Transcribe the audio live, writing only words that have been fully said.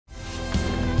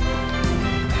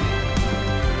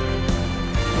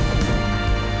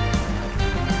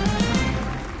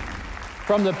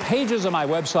From the pages of my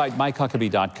website,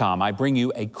 MikeHuckabee.com, I bring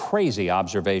you a crazy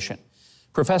observation.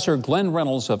 Professor Glenn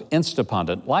Reynolds of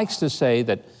Instapundit likes to say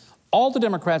that all the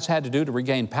Democrats had to do to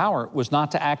regain power was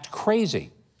not to act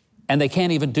crazy, and they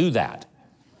can't even do that.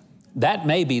 That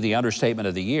may be the understatement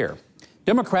of the year.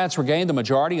 Democrats regained the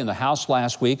majority in the House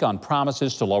last week on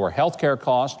promises to lower health care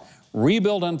costs,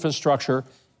 rebuild infrastructure,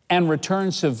 and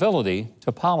return civility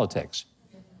to politics.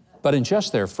 But in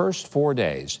just their first 4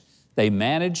 days, they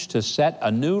managed to set a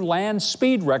new land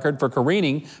speed record for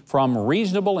careening from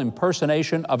reasonable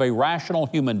impersonation of a rational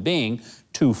human being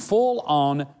to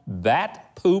full-on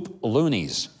bat poop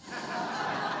loonies.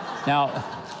 Now,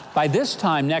 by this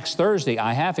time next Thursday,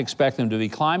 I half expect them to be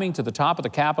climbing to the top of the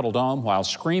Capitol Dome while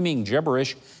screaming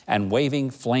gibberish and waving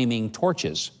flaming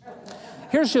torches.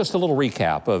 Here's just a little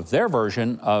recap of their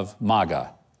version of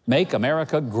MAGA, Make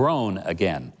America Groan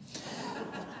Again.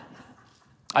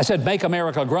 I said, make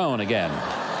America groan again.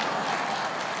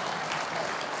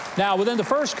 Now, within the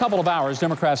first couple of hours,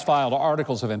 Democrats filed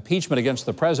articles of impeachment against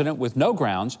the president with no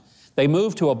grounds. They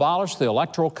moved to abolish the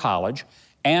Electoral College,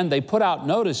 and they put out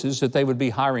notices that they would be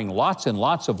hiring lots and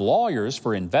lots of lawyers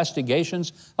for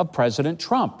investigations of President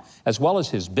Trump, as well as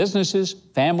his businesses,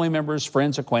 family members,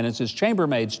 friends, acquaintances,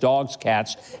 chambermaids, dogs,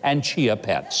 cats, and chia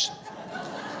pets.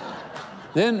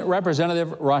 Then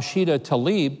Representative Rashida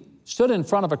Tlaib stood in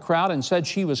front of a crowd and said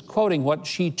she was quoting what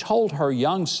she told her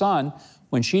young son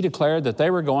when she declared that they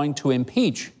were going to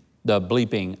impeach the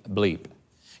bleeping bleep,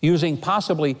 using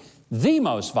possibly the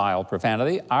most vile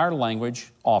profanity our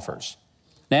language offers.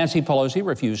 Nancy Pelosi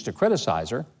refused to criticize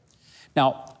her.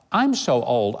 Now, I'm so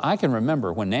old, I can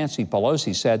remember when Nancy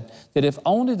Pelosi said that if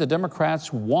only the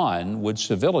Democrats won, would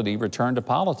civility return to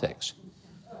politics.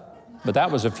 But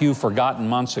that was a few forgotten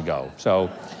months ago. So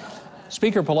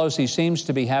Speaker Pelosi seems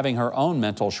to be having her own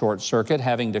mental short circuit,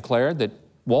 having declared that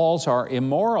walls are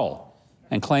immoral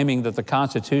and claiming that the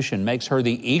Constitution makes her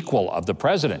the equal of the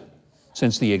president,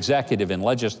 since the executive and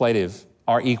legislative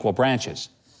are equal branches.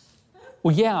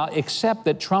 Well, yeah, except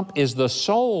that Trump is the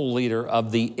sole leader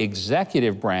of the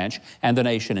executive branch and the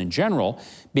nation in general,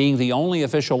 being the only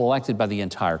official elected by the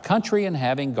entire country and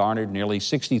having garnered nearly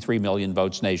 63 million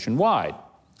votes nationwide.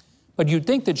 But you'd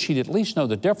think that she'd at least know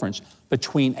the difference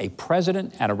between a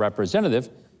president and a representative,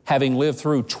 having lived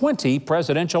through 20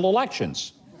 presidential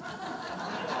elections.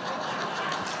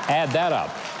 Add that up.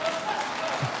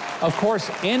 Of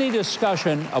course, any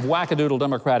discussion of wackadoodle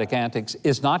Democratic antics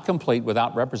is not complete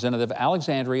without Representative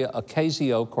Alexandria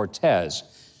Ocasio-Cortez.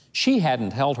 She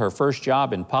hadn't held her first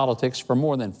job in politics for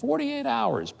more than 48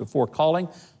 hours before calling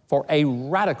for a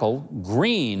radical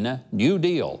Green New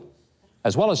Deal,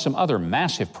 as well as some other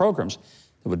massive programs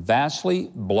that would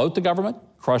vastly bloat the government,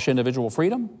 crush individual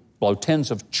freedom, blow tens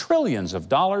of trillions of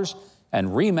dollars,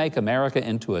 and remake America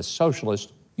into a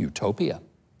socialist utopia.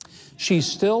 She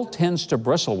still tends to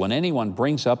bristle when anyone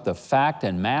brings up the fact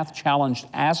and math-challenged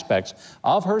aspects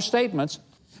of her statements,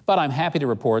 but I'm happy to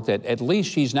report that at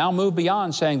least she's now moved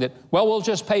beyond saying that, well, we'll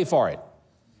just pay for it.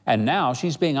 And now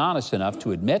she's being honest enough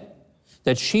to admit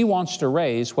that she wants to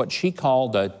raise what she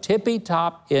called the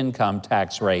tippy-top income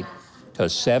tax rate to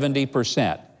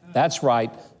 70%. That's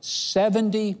right,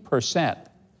 70%.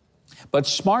 But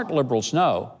smart liberals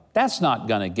know that's not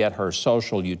going to get her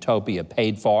social utopia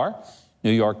paid for.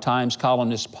 New York Times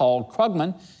columnist Paul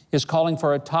Krugman is calling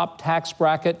for a top tax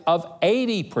bracket of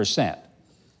 80%.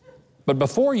 But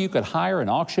before you could hire an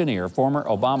auctioneer, former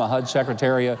Obama HUD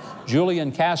Secretary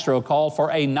Julian Castro called for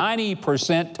a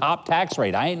 90% top tax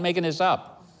rate. I ain't making this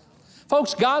up.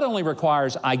 Folks, God only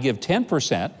requires I give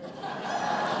 10%.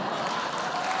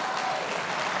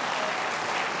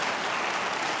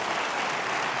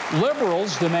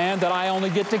 Liberals demand that I only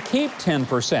get to keep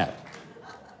 10%.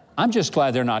 I'm just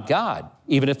glad they're not God,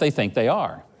 even if they think they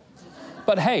are.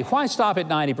 But hey, why stop at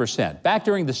 90%? Back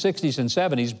during the 60s and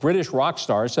 70s, British rock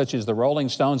stars such as the Rolling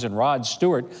Stones and Rod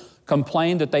Stewart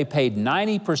complained that they paid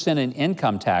 90% in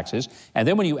income taxes, and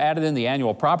then when you added in the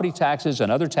annual property taxes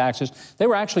and other taxes, they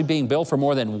were actually being billed for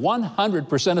more than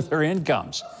 100% of their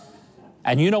incomes.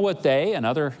 And you know what they and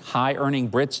other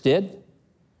high-earning Brits did?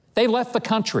 They left the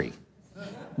country.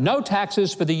 No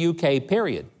taxes for the UK,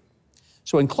 period.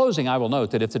 So in closing, I will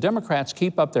note that if the Democrats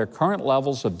keep up their current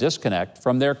levels of disconnect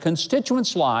from their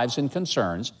constituents' lives and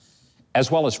concerns,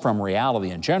 as well as from reality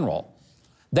in general,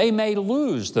 they may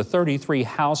lose the 33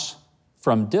 House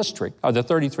districts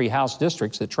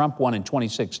that Trump won in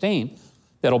 2016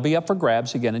 that'll be up for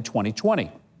grabs again in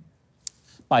 2020.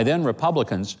 By then,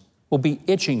 Republicans will be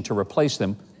itching to replace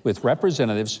them with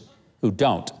representatives who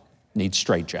don't need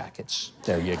straitjackets.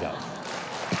 There you go.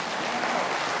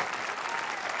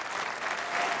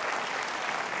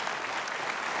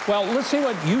 Well, let's see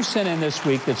what you sent in this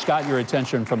week that's got your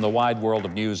attention from the wide world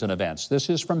of news and events. This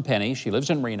is from Penny. She lives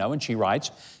in Reno, and she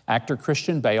writes, actor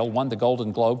Christian Bale won the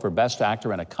Golden Globe for Best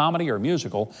Actor in a Comedy or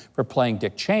Musical for playing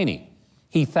Dick Cheney.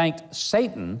 He thanked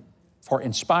Satan for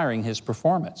inspiring his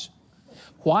performance.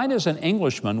 Why does an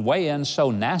Englishman weigh in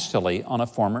so nastily on a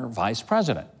former vice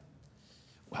president?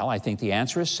 Well, I think the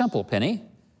answer is simple, Penny,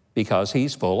 because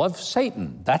he's full of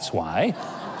Satan. That's why.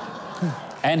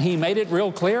 And he made it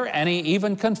real clear, and he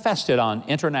even confessed it on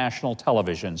international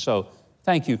television. So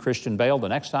thank you, Christian Bale. The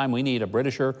next time we need a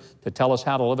Britisher to tell us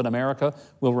how to live in America,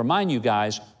 we'll remind you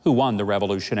guys who won the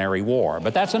Revolutionary War.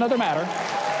 But that's another matter.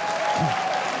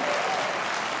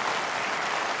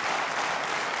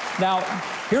 Now,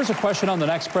 here's a question on the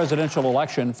next presidential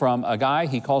election from a guy.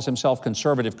 He calls himself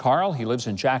Conservative Carl. He lives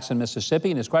in Jackson, Mississippi,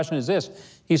 and his question is this.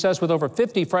 He says, with over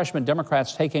 50 freshman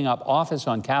Democrats taking up office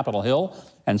on Capitol Hill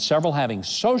and several having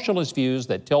socialist views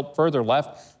that tilt further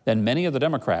left than many of the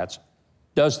Democrats,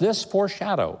 does this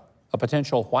foreshadow a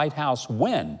potential White House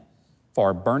win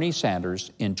for Bernie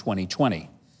Sanders in 2020?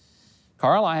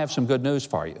 Carl, I have some good news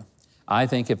for you. I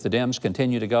think if the Dems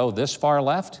continue to go this far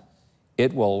left,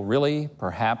 it will really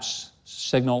perhaps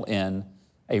signal in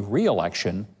a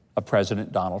re-election of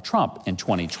President Donald Trump in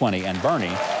 2020, and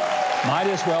Bernie might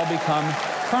as well become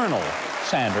Colonel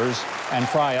Sanders and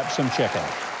fry up some chicken.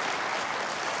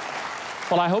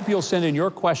 Well, I hope you'll send in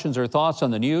your questions or thoughts on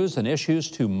the news and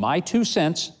issues to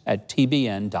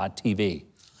my2cents@tbn.tv.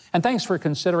 And thanks for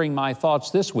considering my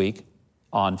thoughts this week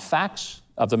on Facts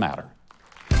of the Matter.